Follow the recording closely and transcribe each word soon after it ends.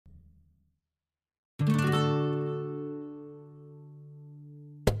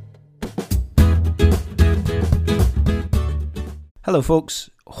Hello, folks.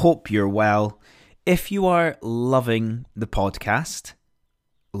 Hope you're well. If you are loving the podcast,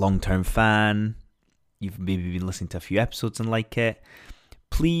 long-term fan, you've maybe been listening to a few episodes and like it,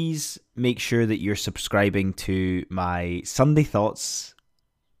 please make sure that you're subscribing to my Sunday Thoughts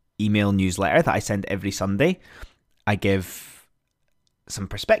email newsletter that I send every Sunday. I give some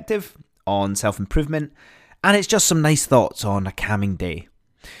perspective on self-improvement, and it's just some nice thoughts on a calming day.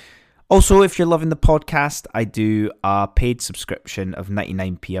 Also, if you're loving the podcast, I do a paid subscription of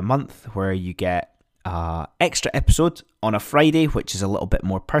 99p a month where you get an extra episode on a Friday, which is a little bit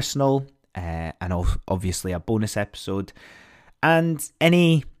more personal, and obviously a bonus episode, and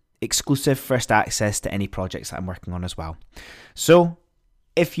any exclusive first access to any projects that I'm working on as well. So,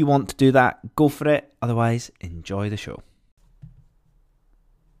 if you want to do that, go for it. Otherwise, enjoy the show.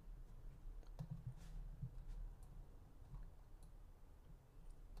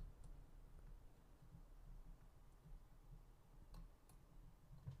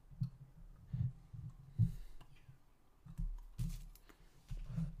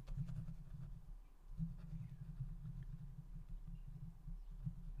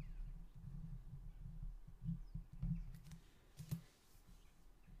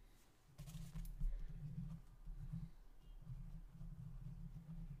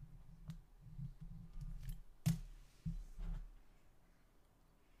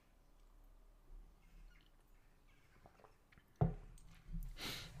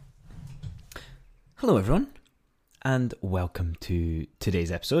 Hello everyone, and welcome to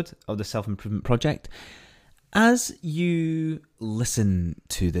today's episode of the Self-Improvement Project. As you listen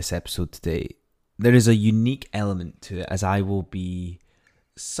to this episode today, there is a unique element to it, as I will be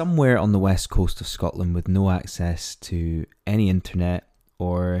somewhere on the west coast of Scotland with no access to any internet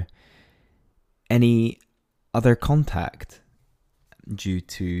or any other contact due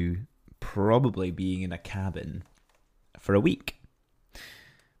to probably being in a cabin for a week.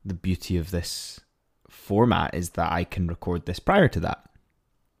 The beauty of this format is that I can record this prior to that.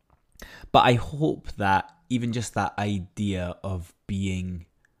 But I hope that even just that idea of being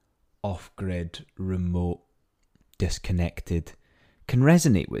off-grid, remote, disconnected can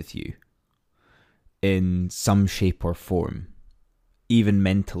resonate with you in some shape or form, even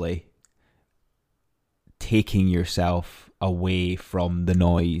mentally, taking yourself away from the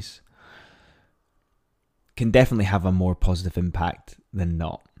noise can definitely have a more positive impact than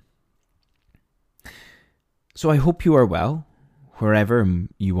not. So I hope you are well, wherever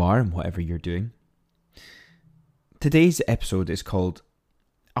you are and whatever you're doing. Today's episode is called,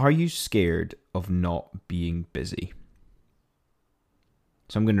 Are You Scared of Not Being Busy?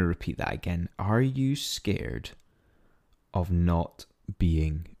 So I'm going to repeat that again. Are you scared of not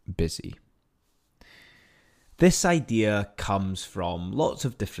being busy? This idea comes from lots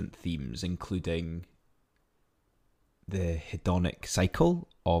of different themes, including the hedonic cycle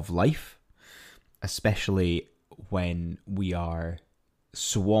of life, especially when we are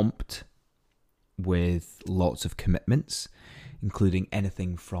swamped with lots of commitments, including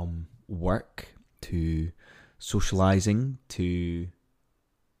anything from work to socializing to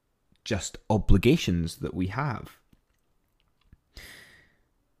just obligations that we have.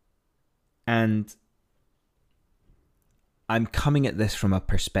 And I'm coming at this from a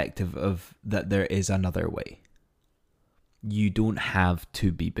perspective of that there is another way. You don't have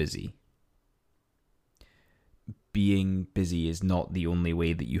to be busy. Being busy is not the only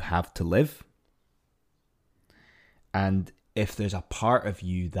way that you have to live. And if there's a part of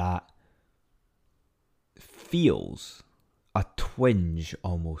you that feels a twinge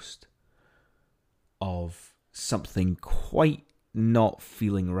almost of something quite not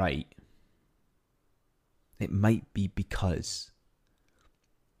feeling right, it might be because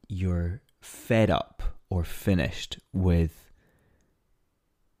you're fed up or finished with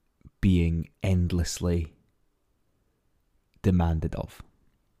being endlessly demanded of.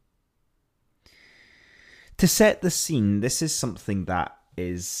 To set the scene, this is something that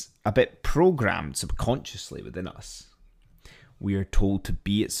is a bit programmed subconsciously within us. We are told to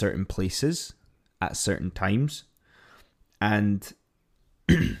be at certain places at certain times, and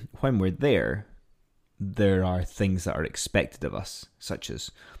when we're there are things that are expected of us, such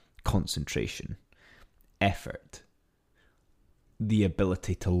as concentration, effort, the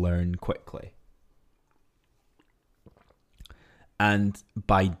ability to learn quickly. And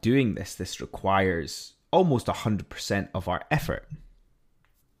by doing this requires almost 100% of our effort.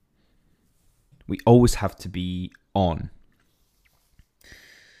 We always have to be on.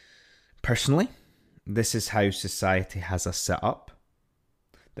 Personally, this is how society has us set up.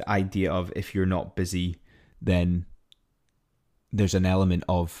 The idea of if you're not busy, then there's an element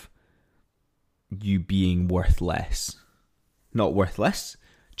of you being worth less. Not worthless,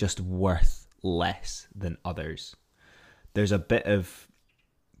 just worth less than others. There's a bit of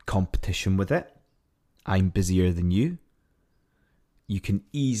competition with it. I'm busier than you. You can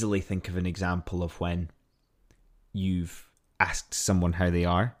easily think of an example of when you've asked someone how they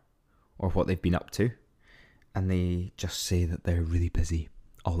are or what they've been up to, and they just say that they're really busy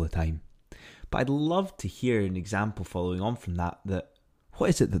all the time. But I'd love to hear an example following on from that what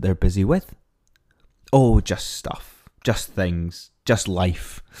is it that they're busy with? Oh, just stuff, just things, just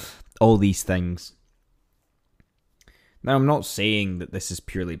life, all these things. Now, I'm not saying that this is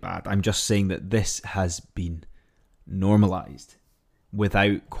purely bad. I'm just saying that this has been normalized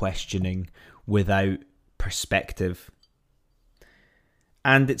without questioning, without perspective.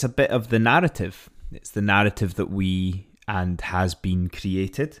 And it's a bit of the narrative. It's the narrative that has been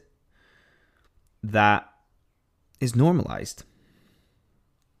created that is normalized.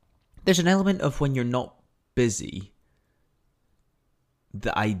 There's an element of when you're not busy,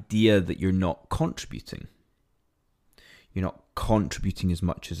 the idea that you're not contributing. You're not contributing as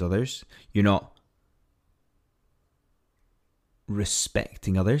much as others. You're not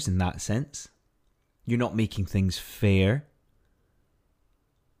respecting others in that sense. You're not making things fair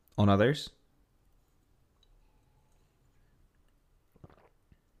on others.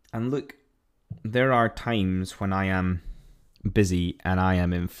 And look, there are times when I am busy and I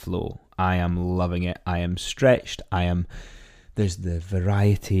am in flow. I am loving it. I am stretched. There's the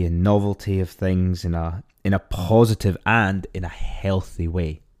variety and novelty of things in a positive and in a healthy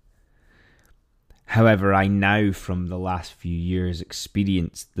way. However, I now, from the last few years,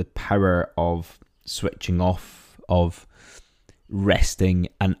 experience the power of switching off, of resting,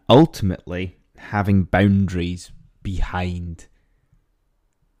 and ultimately having boundaries behind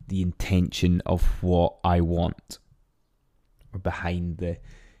the intention of what I want, or behind the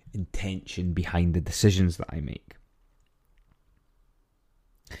intention behind the decisions that I make.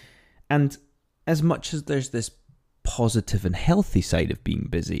 And as much as there's this positive and healthy side of being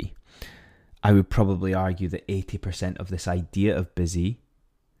busy, I would probably argue that 80% of this idea of busy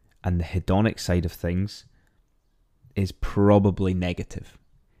and the hedonic side of things is probably negative.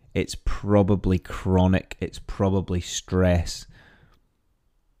 It's probably chronic. It's probably stress.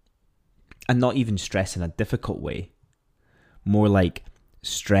 And not even stress in a difficult way. More like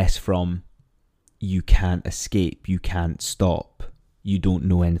stress from you can't escape, you can't stop, you don't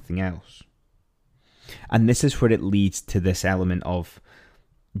know anything else. And this is where it leads to this element of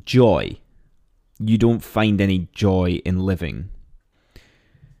joy. You don't find any joy in living.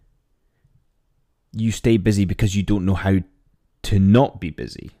 You stay busy because you don't know how to not be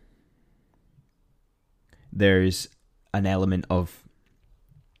busy. There's an element of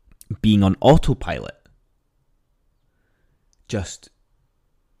being on autopilot. Just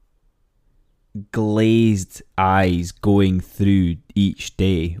glazed eyes going through each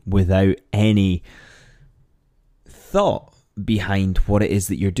day without any thought behind what it is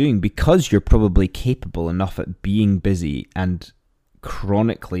that you're doing, because you're probably capable enough at being busy and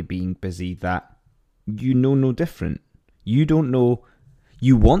chronically being busy that you know no different. You don't know,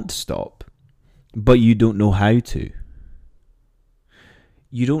 you want to stop, but you don't know how to.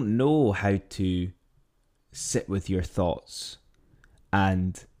 You don't know how to sit with your thoughts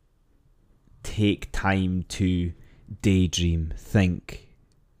and take time to daydream, think,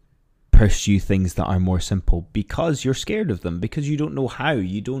 pursue things that are more simple because you're scared of them, because you don't know how.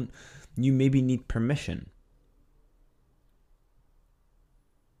 You maybe need permission.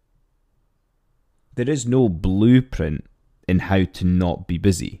 There is no blueprint in how to not be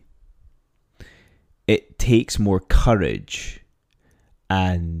busy. It takes more courage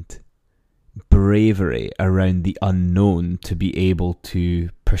and bravery around the unknown to be able to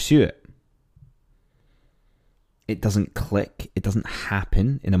pursue it. It doesn't click. It doesn't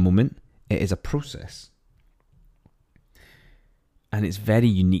happen in a moment. It is a process. And it's very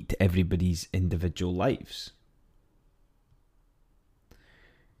unique to everybody's individual lives.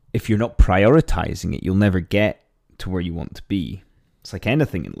 If you're not prioritizing it, you'll never get to where you want to be. It's like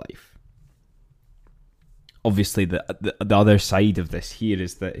anything in life. Obviously, the other side of this here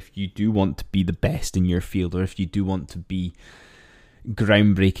is that if you do want to be the best in your field, or if you do want to be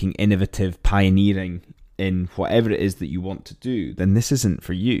groundbreaking, innovative, pioneering in whatever it is that you want to do, then this isn't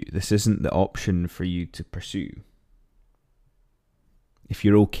for you. This isn't the option for you to pursue. If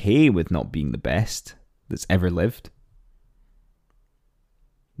you're okay with not being the best that's ever lived,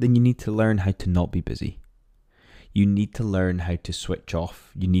 then you need to learn how to not be busy. You need to learn how to switch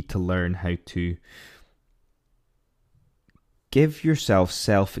off. You need to learn how to give yourself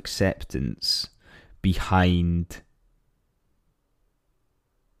self-acceptance behind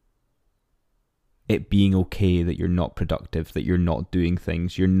it being okay that you're not productive, that you're not doing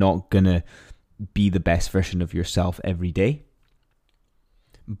things. You're not going to be the best version of yourself every day.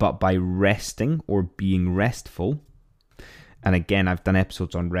 But by resting or being restful, and again, I've done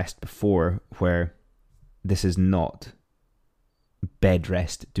episodes on rest before where this is not bed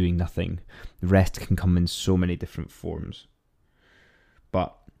rest, doing nothing. Rest can come in so many different forms.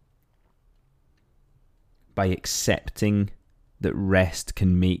 But by accepting that rest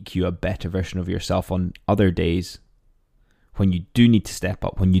can make you a better version of yourself on other days, when you do need to step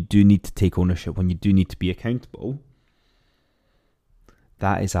up, when you do need to take ownership, when you do need to be accountable,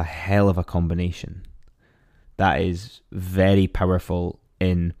 that is a hell of a combination. That is very powerful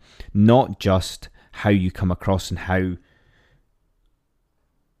in not just how you come across and how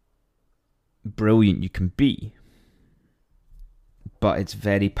brilliant you can be, but it's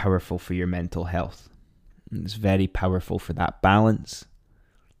very powerful for your mental health. It's very powerful for that balance.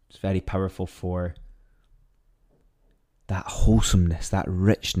 It's very powerful for that wholesomeness, that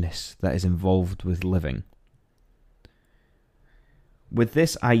richness that is involved with living. With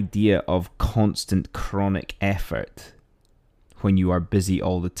this idea of constant chronic effort when you are busy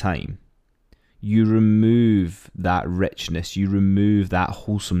all the time, you remove that richness, you remove that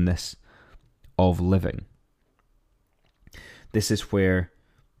wholesomeness of living. This is where,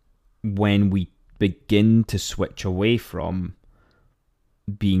 when we begin to switch away from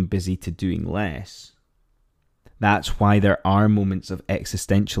being busy to doing less, that's why there are moments of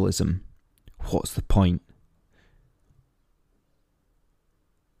existentialism. What's the point?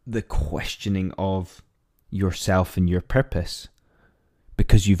 The questioning of yourself and your purpose,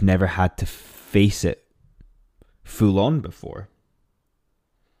 because you've never had to face it full on before.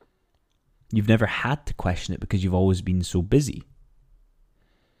 You've never had to question it because you've always been so busy.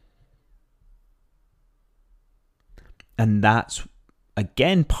 And that's,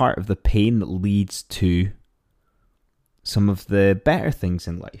 again, part of the pain that leads to some of the better things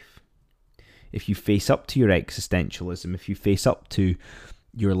in life. If you face up to your existentialism, if you face up to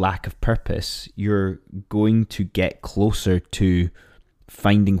your lack of purpose, you're going to get closer to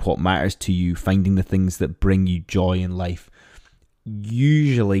finding what matters to you, finding the things that bring you joy in life.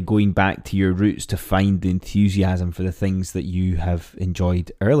 Usually going back to your roots to find the enthusiasm for the things that you have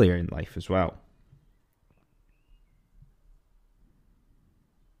enjoyed earlier in life as well.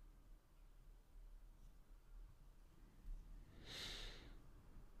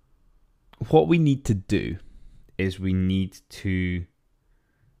 What we need to do is we need to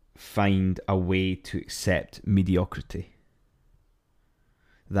find a way to accept mediocrity.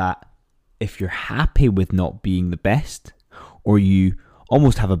 That if you're happy with not being the best, or you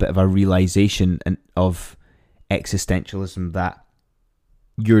almost have a bit of a realization of existentialism that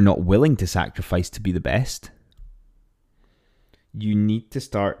you're not willing to sacrifice to be the best, you need to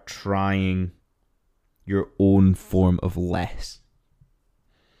start trying your own form of less.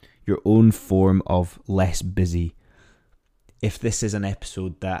 Your own form of less busy. If this is an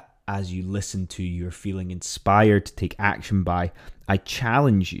episode that, as you listen to, you're feeling inspired to take action by, I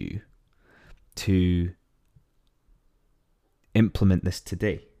challenge you to implement this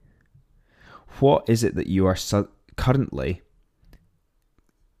today. What is it that you are currently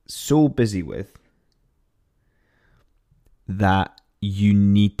so busy with that you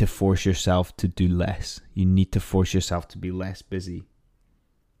need to force yourself to do less? You need to force yourself to be less busy.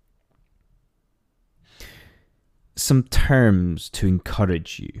 Some terms to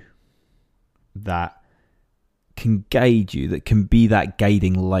encourage you that can guide you, that can be that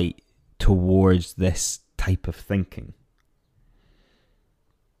guiding light towards this type of thinking,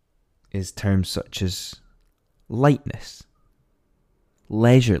 is terms such as lightness,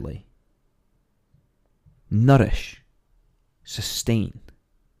 leisurely, nourish, sustain.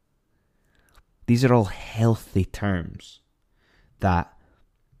 These are all healthy terms that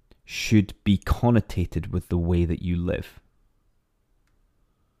should be connotated with the way that you live.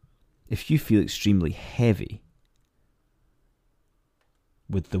 If you feel extremely heavy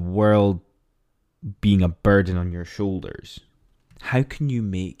with the world being a burden on your shoulders, how can you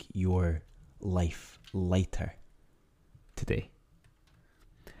make your life lighter today?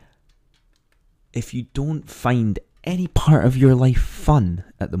 If you don't find any part of your life fun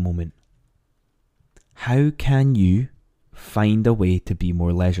at the moment, how can you find a way to be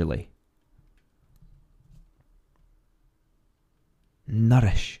more leisurely?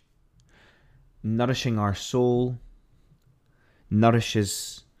 Nourish. Nourishing our soul. Nourish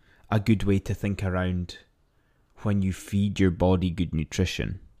is a good way to think around when you feed your body good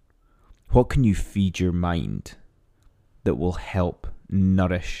nutrition. What can you feed your mind that will help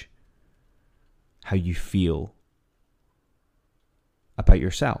nourish how you feel about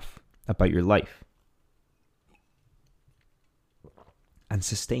yourself, about your life? and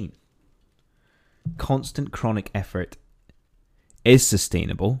sustain. Constant chronic effort is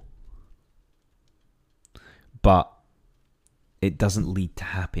sustainable, but it doesn't lead to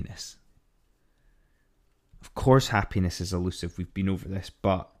happiness. Of course, happiness is elusive. We've been over this,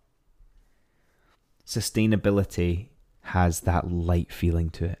 but sustainability has that light feeling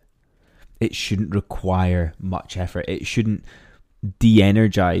to it. It shouldn't require much effort. It shouldn't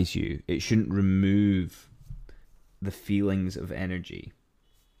de-energize you. It shouldn't remove the feelings of energy.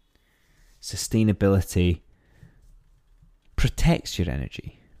 Sustainability protects your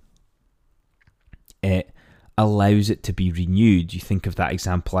energy. It allows it to be renewed. You think of that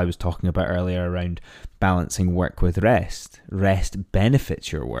example I was talking about earlier around balancing work with rest. Rest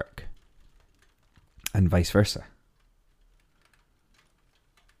benefits your work, and vice versa.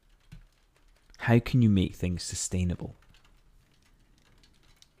 How can you make things sustainable?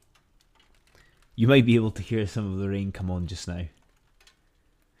 You might be able to hear some of the rain come on just now,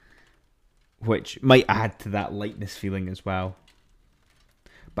 which might add to that lightness feeling as well.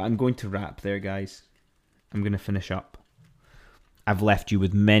 But I'm going to wrap there, guys. I'm going to finish up. I've left you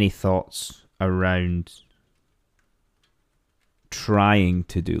with many thoughts around trying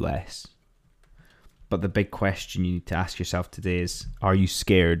to do less. But the big question you need to ask yourself today is, are you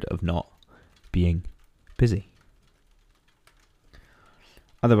scared of not being busy?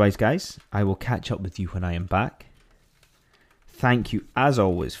 Otherwise, guys, I will catch up with you when I am back. Thank you, as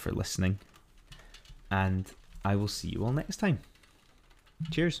always, for listening. And I will see you all next time.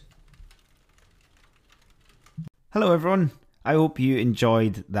 Cheers. Hello, everyone. I hope you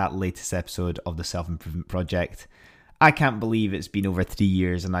enjoyed that latest episode of the Self-Improvement Project. I can't believe it's been over 3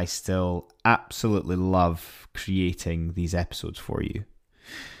 years and I still absolutely love creating these episodes for you.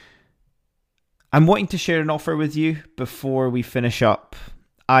 I'm wanting to share an offer with you before we finish up.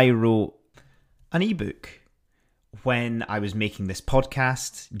 I wrote an ebook when I was making this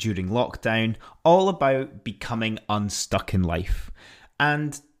podcast during lockdown, all about becoming unstuck in life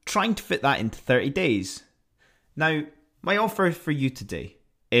and trying to fit that into 30 days. Now, my offer for you today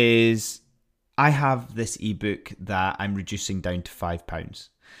is I have this ebook that I'm reducing down to £5.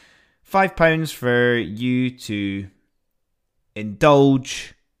 £5 for you to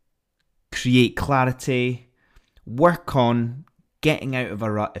indulge, create clarity, work on getting out of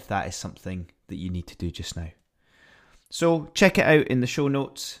a rut if that is something that you need to do just now. So check it out in the show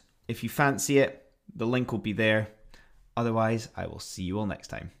notes. If you fancy it, the link will be there. Otherwise, I will see you all next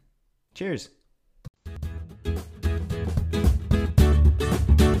time. Cheers.